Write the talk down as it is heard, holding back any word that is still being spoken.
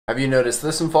Have you noticed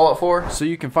this in Fallout 4? So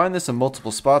you can find this in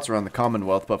multiple spots around the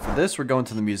Commonwealth, but for this we're going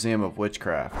to the Museum of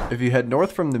Witchcraft. If you head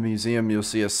north from the museum, you'll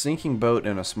see a sinking boat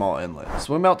and a small inlet.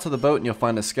 Swim out to the boat and you'll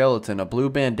find a skeleton, a blue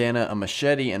bandana, a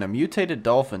machete, and a mutated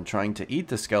dolphin trying to eat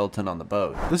the skeleton on the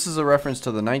boat. This is a reference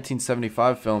to the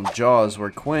 1975 film Jaws, where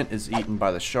Quint is eaten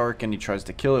by the shark and he tries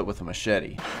to kill it with a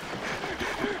machete.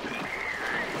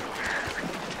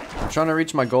 I'm trying to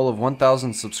reach my goal of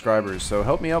 1,000 subscribers, so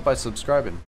help me out by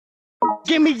subscribing.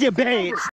 Give me your badge.